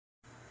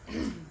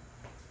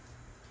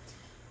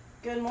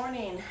Good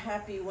morning,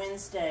 happy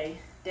Wednesday,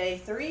 day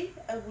 3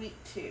 of week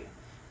 2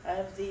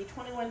 of the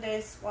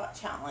 21-day squat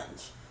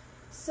challenge.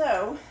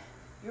 So,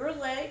 your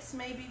legs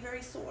may be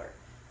very sore.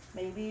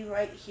 Maybe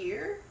right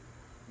here,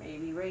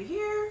 maybe right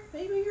here,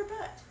 maybe your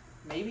butt,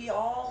 maybe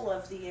all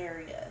of the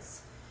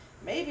areas.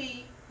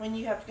 Maybe when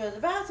you have to go to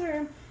the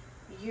bathroom,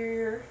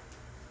 you're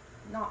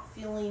not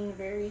feeling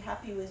very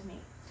happy with me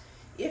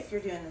if you're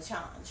doing the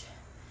challenge.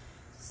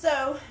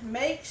 So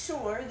make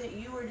sure that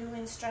you are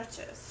doing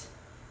stretches.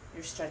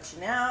 You're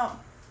stretching out,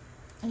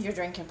 you're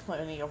drinking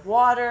plenty of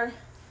water.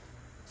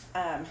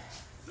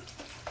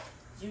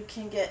 You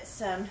can get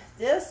some,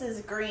 this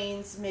is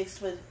greens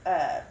mixed with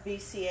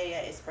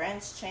BCAAs,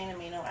 branched chain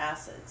amino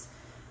acids.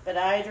 But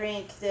I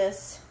drink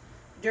this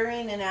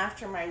during and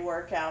after my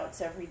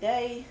workouts every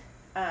day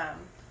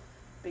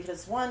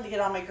because one, to get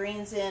all my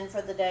greens in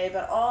for the day,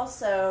 but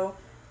also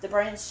the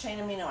branched chain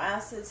amino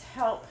acids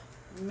help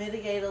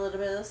mitigate a little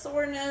bit of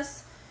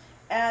soreness,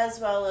 as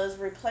well as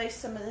replace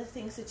some of the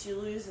things that you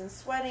lose in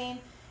sweating.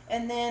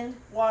 And then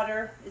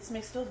water, it's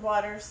mixed with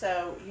water,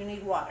 so you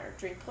need water.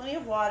 Drink plenty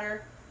of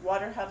water.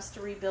 Water helps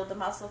to rebuild the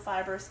muscle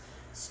fibers.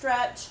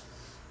 Stretch.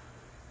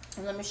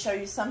 And let me show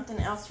you something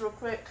else real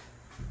quick.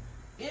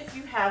 If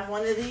you have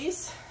one of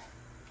these,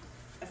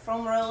 a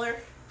foam roller,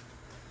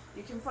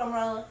 you can foam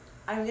roll.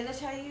 I'm going to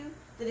tell you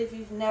that if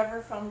you've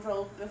never foam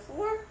rolled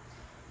before,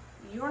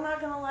 you're not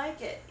going to like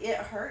it. It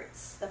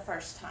hurts the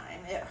first time.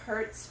 It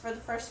hurts for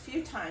the first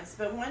few times.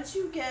 But once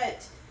you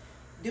get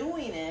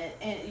doing it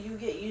and you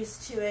get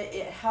used to it,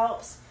 it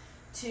helps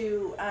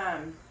to,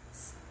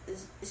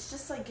 it's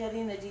just like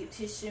getting a deep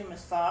tissue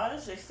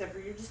massage, except for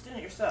you're just doing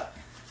it yourself.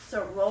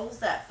 So it rolls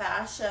that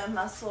fascia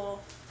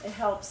muscle. It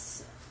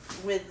helps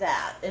with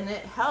that. And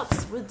it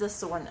helps with the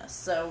soreness.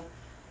 So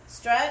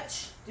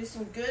stretch. Do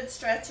some good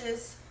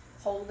stretches.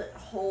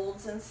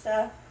 Holds and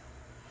stuff.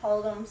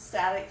 Hold them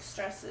static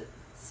stretches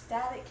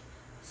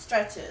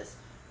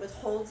with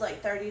holds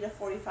like 30 to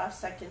 45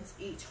 seconds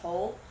each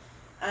hold.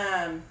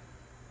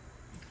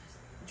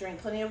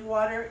 Drink plenty of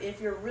water.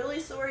 If you're really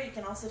sore, you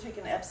can also take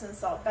an Epsom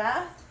salt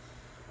bath,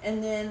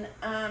 and then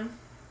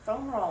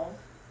foam roll.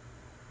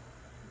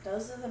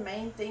 Those are the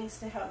main things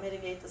to help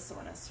mitigate the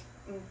soreness.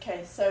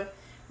 Okay, so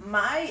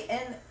my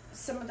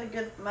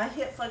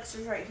hip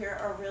flexors right here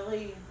are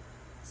really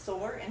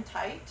sore and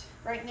tight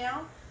right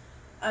now.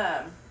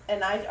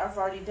 And I've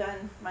already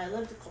done my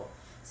elliptical.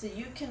 So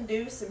you can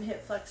do some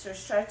hip flexor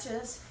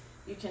stretches.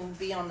 You can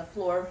be on the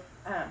floor.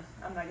 I'm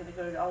not going to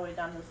go all the way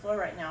down to the floor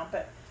right now,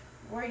 but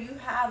where you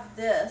have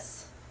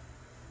this,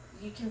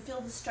 you can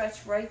feel the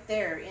stretch right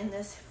there in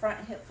this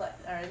front hip flex,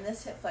 or in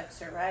this hip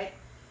flexor, right?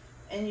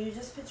 And you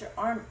just put your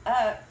arm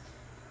up,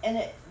 and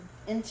it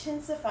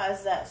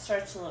intensifies that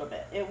stretch a little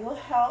bit. It will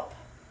help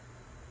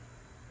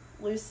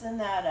loosen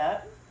that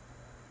up.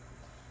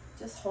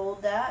 Just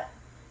hold that,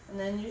 and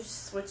then you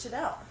switch it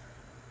out.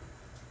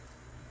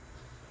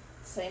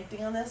 Same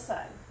thing on this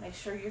side. Make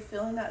sure you're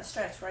feeling that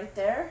stretch right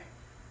there.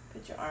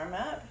 Put your arm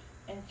up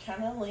and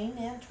kind of lean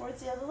in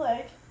towards the other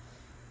leg,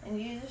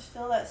 and you just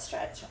feel that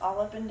stretch all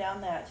up and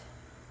down that.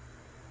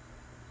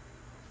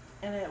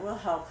 And it will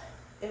help.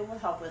 It will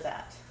help with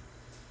that.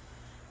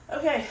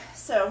 Okay,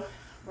 so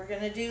we're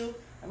going to do,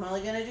 I'm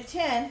only going to do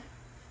 10,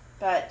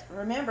 but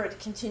remember to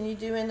continue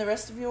doing the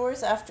rest of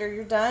yours after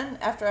you're done,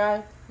 after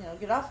I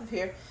get off of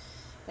here.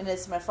 And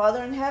it's my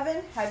Father in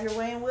heaven, have your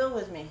way and will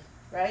with me,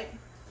 right?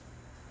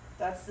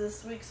 That's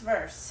this week's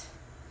verse.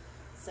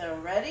 So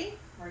ready?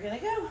 We're going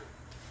to go.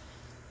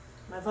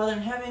 My Father in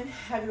heaven,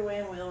 have your way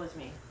and will with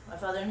me. My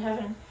Father in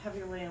heaven, have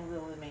your way and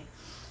will with me.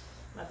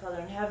 My Father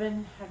in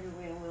heaven, have your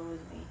way and will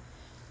with me.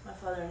 My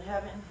Father in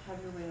heaven,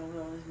 have your way and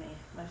will with me.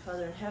 My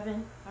Father in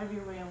heaven, have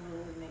your way and will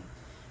with me.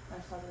 My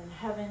Father in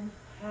heaven,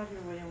 have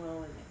your way and will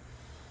with me.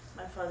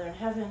 My Father in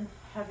heaven,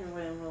 have your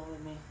way and will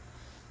with me.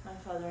 My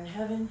Father in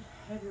heaven,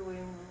 have your way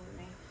and will with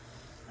me.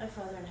 My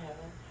Father in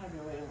heaven, have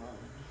your way and will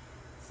with me.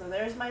 So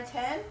there's my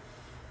 10.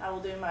 I will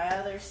do my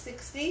other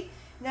 60.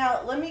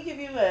 Now let me give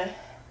you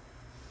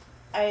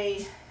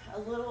a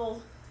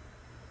little,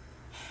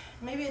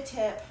 maybe a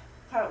tip,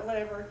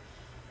 whatever.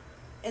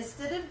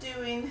 Instead of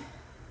doing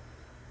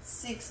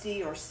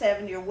 60 or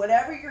 70 or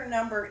whatever your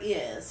number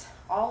is,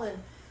 all in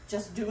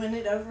just doing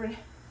it over,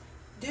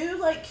 do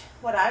like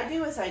what I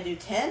do is I do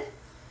 10.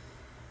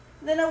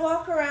 Then I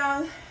walk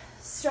around,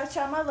 stretch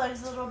out my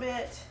legs a little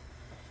bit,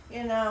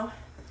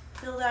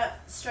 feel that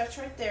stretch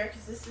right there,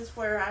 because this is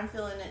where I'm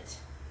feeling it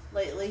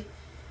lately.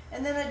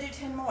 And then I do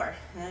 10 more,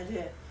 and I do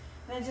it.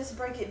 And I just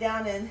break it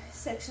down in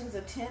sections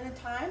of 10 at a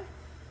time.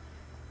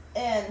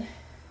 And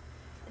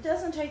it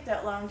doesn't take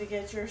that long to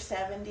get your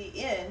 70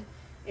 in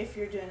if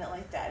you're doing it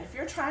like that. If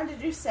you're trying to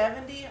do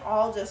 70,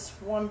 all just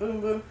one boom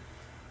boom,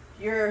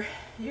 you're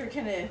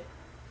gonna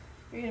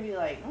be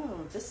like,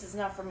 oh, this is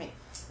not for me.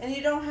 And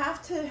you don't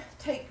have to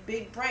take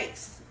big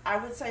breaks. I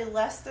would say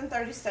less than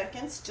 30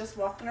 seconds, just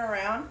walking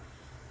around.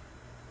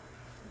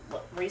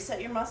 Reset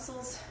your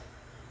muscles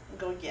and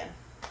go again.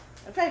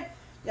 Okay,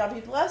 y'all be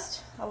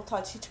blessed. I will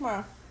talk to you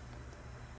tomorrow.